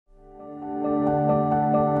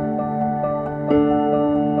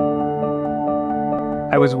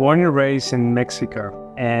I was born and raised in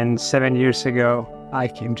Mexico, and 7 years ago, I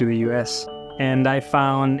came to the US and I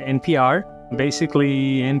found NPR.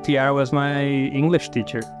 Basically, NPR was my English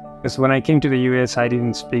teacher, because when I came to the US, I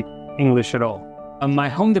didn't speak English at all. My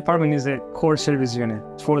home department is a core service unit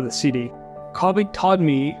for the city. COVID taught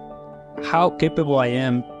me how capable I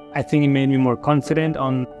am. I think it made me more confident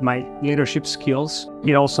on my leadership skills.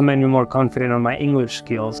 It also made me more confident on my English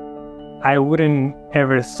skills. I wouldn't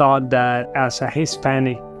ever thought that as a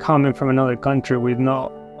Hispanic coming from another country with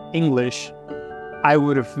no English, I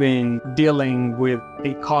would have been dealing with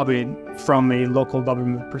a COVID from a local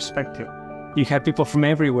government perspective. You have people from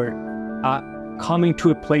everywhere coming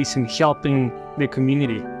to a place and helping the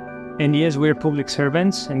community. And yes, we're public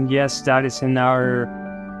servants, and yes, that is in our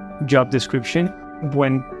job description.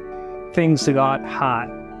 When things got hot,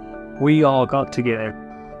 we all got together.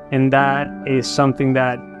 And that is something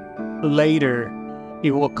that later it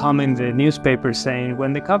will come in the newspaper saying,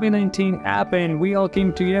 when the COVID-19 happened, we all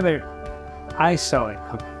came together. I saw it.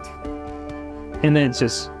 And then it's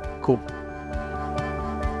just cool.